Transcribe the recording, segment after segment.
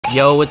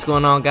Yo, what's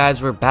going on,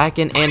 guys? We're back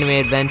in Anime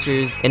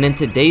Adventures, and in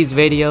today's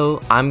video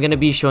I'm gonna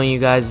be showing you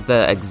guys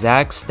the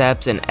exact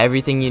steps and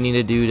everything you need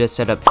to do to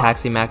set up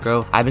Faxi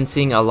Macro. I've been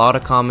seeing a lot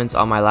of comments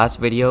on my last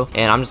video,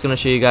 and I'm just gonna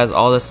show you guys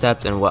all the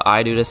steps and what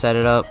I do to set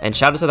it up. And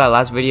shout out to that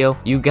last video,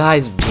 you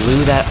guys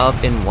blew that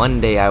up in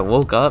one day. I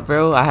woke up,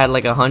 bro, I had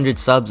like 100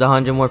 subs,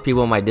 100 more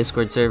people on my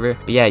Discord server.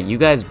 But yeah, you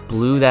guys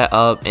blew that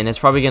up, and it's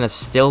probably gonna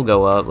still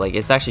go up. Like,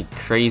 it's actually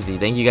crazy.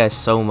 Thank you guys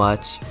so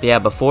much. But yeah,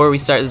 before we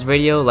start this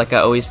video, like I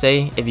always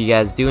say, if you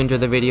guys do enjoy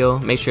the video,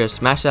 make sure to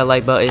smash that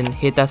like button,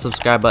 hit that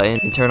subscribe button,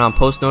 and turn on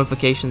post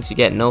notifications to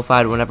get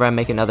notified whenever I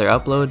make another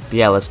upload. But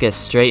yeah, let's get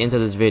straight into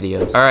this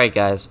video. Alright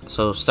guys,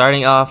 so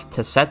starting off,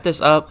 to set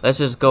this up, let's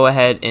just go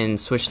ahead and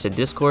switch to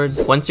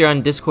Discord. Once you're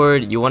on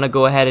Discord, you want to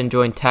go ahead and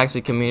join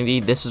Faxi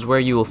community. This is where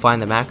you will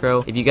find the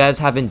macro. If you guys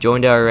haven't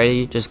joined it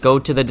already, just go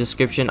to the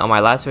description on my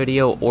last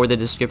video or the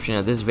description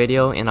of this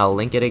video, and I'll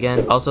link it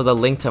again. Also, the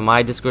link to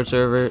my Discord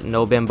server,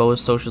 No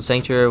Bambo's Social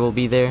Sanctuary, will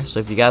be there. So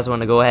if you guys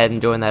want to go ahead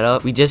and join that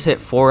up. We just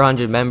hit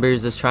 400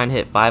 members. Let's try and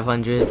hit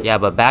 500. Yeah,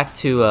 but back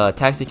to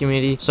Faxi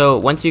community. So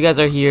once you guys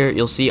are here,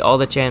 you'll see all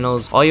the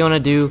channels. All you want to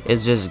do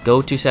is just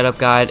go to setup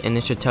guide, and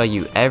it should tell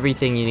you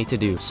everything you need to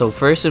do. So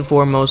first and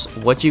foremost,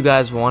 what you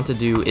guys want to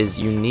do is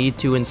you need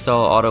to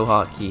install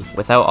AutoHotKey.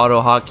 Without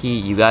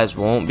AutoHotKey, you guys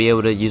won't be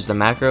able to use the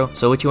macro.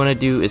 So what you want to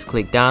do is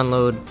click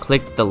download,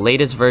 click the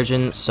latest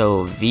version,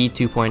 so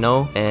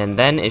v2.0, and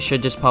then it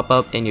should just pop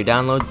up in your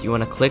downloads. You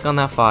want to click on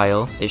that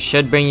file. It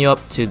should bring you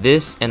up to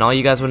this, and all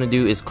you guys want to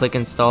do is click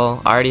install.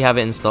 I already have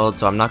it installed,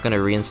 so I'm not going to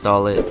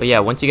reinstall it. But yeah,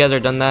 once you guys are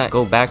done that,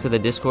 go back to the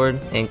Discord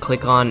and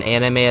click on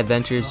Anime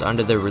Adventures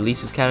under the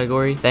releases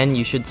category. Then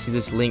you should see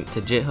this link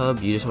to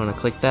GitHub. You just want to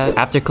click that.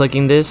 After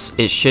clicking this,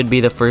 it should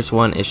be the first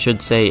one. It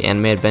should say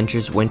Anime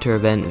Adventures Winter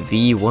Event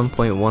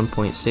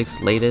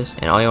v1.1.6 latest,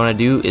 and all you want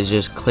to do is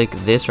just click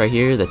this right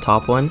here, the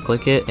top one.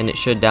 Click it, and it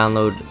should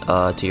download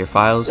to your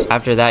files.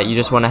 After that, you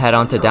just want to head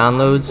on to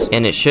downloads,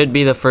 and it should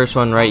be the first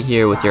one right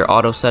here with your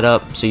auto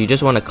setup. So you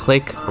just want to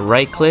click,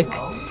 right click,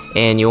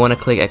 and you want to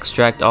click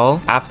extract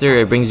all. After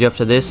it brings you up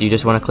to this, you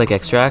just want to click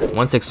extract.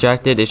 Once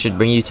extracted, it should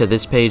bring you to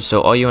this page. So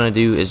all you want to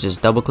do is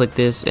just double click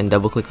this and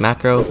double click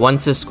macro.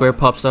 Once this square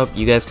pops up,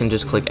 you guys can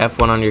just click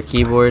F1 on your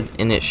keyboard,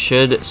 and it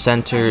should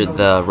center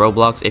the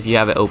Roblox if you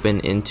have it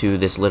open into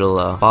this little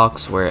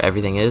box where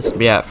everything is.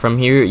 But yeah, from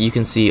here you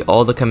can see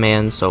all the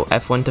commands. So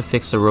F1 to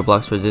fix the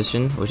Roblox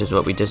position, which is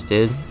what we just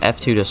did,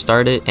 F2 to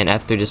start it, and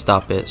F3 to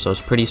stop it. So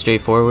it's pretty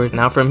straightforward.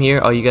 Now from here,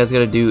 all you guys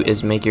gotta do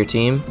is make your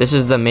team. This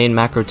is the main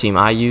macro team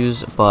I use,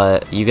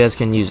 but you guys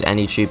can use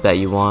any troop that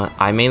you want.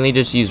 I mainly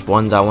just use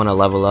ones I want to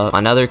level up.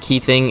 Another key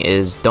thing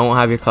is don't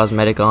have your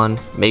cosmetic on.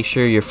 Make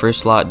sure your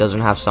first slot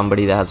doesn't have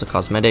somebody that has a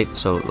cosmetic,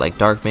 so like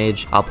Dark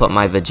Mage. I'll put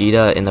my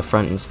Vegeta in the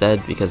front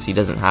instead because he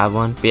doesn't have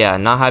one. But yeah,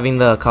 not having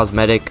the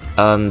cosmetic,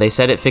 they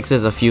said it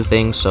fixes a few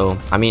things, so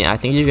I mean, I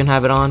think you can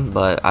have it on,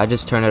 but I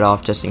just turn it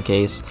off just in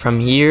case. From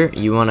here,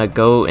 you want to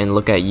go and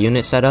look at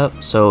unit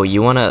setup. So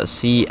you want to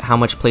see how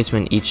much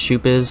placement each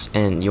troop is,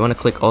 and you want to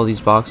click all these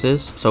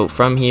boxes. So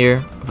from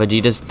here,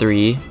 Vegeta's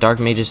 3, Dark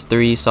Mage is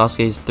 3,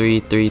 Sasuke's 3,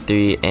 3,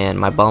 3, and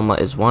my Bulma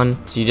is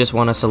 1. So you just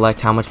want to select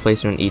how much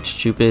placement each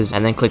troop is,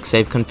 and then click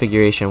save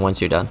configuration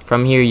once you're done.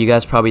 From here, you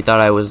guys probably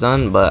thought I was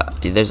done,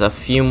 but there's a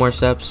few more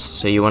steps.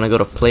 So you want to go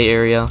to play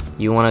area,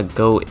 you want to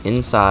go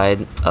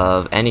inside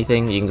of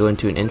anything, you can go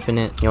into an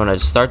infinite, you want to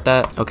start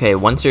that. Okay,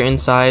 once you're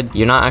inside,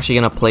 you're not actually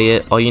going to play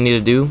it. All you need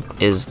to do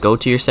is go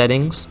to your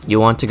settings. You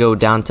want to go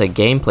down to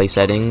gameplay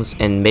settings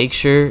and make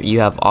sure you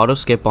have auto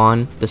skip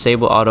on,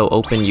 disable auto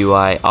open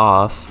UI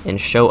off,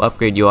 and show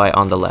upgrade UI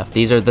on the left.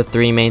 These are the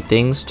three main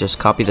things. Just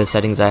copy the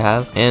settings I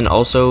have, and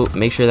also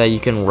make sure that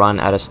you can run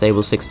at a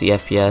stable 60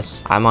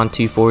 FPS. I'm on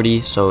 240,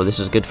 so this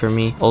is good for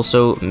me.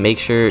 Also, make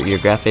sure your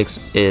graphics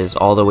is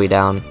all the way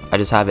down. I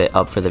just have it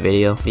up for the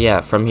video. But yeah,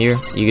 from here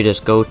you can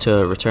just go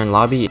to return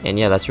lobby, and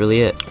yeah, that's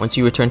really it. Once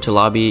you return to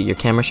lobby, your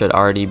camera should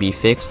already be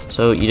fixed,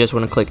 so you just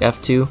want to click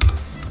F2.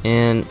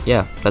 And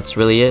yeah, that's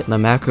really it. The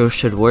macro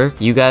should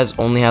work. You guys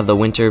only have the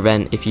winter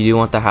event. If you do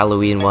want the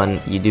Halloween one,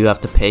 you do have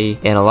to pay,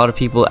 and a lot of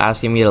people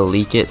asking me to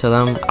leak it to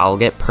them. I'll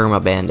get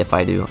perma-banned if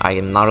I do. I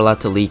am not allowed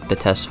to leak the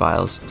test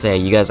files. So yeah,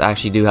 you guys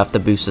actually do have to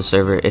boost the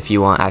server if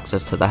you want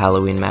access to the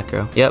Halloween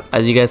macro. Yep,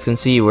 as you guys can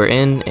see, we're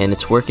in, and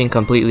it's working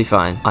completely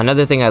fine.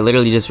 Another thing I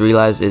literally just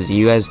realized is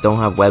you guys don't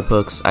have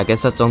webhooks. I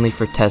guess that's only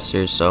for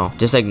testers, so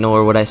just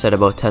ignore what I said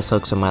about test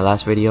hooks in my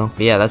last video.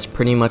 But yeah, that's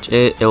pretty much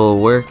it. It will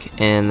work,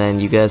 and then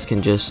you guys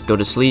can just go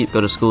to sleep,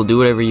 go to school, do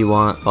whatever you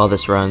want while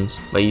this runs.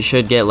 But you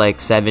should get like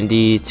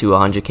 70 to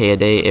 100k a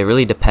day. It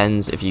really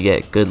depends if you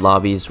get good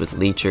lobbies with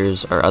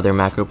leechers or other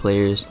macro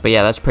players. But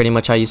yeah, that's pretty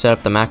much how you set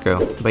up the macro.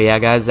 But yeah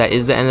guys, that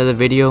is the end of the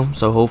video.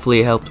 So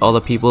hopefully it helped all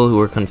the people who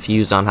were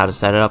confused on how to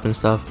set it up and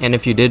stuff. And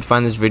if you did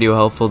find this video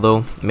helpful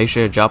though, make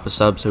sure to drop a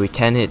sub so we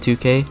can hit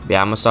 2k. But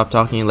yeah, I'm gonna stop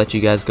talking and let you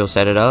guys go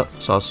set it up.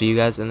 So I'll see you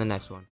guys in the next one.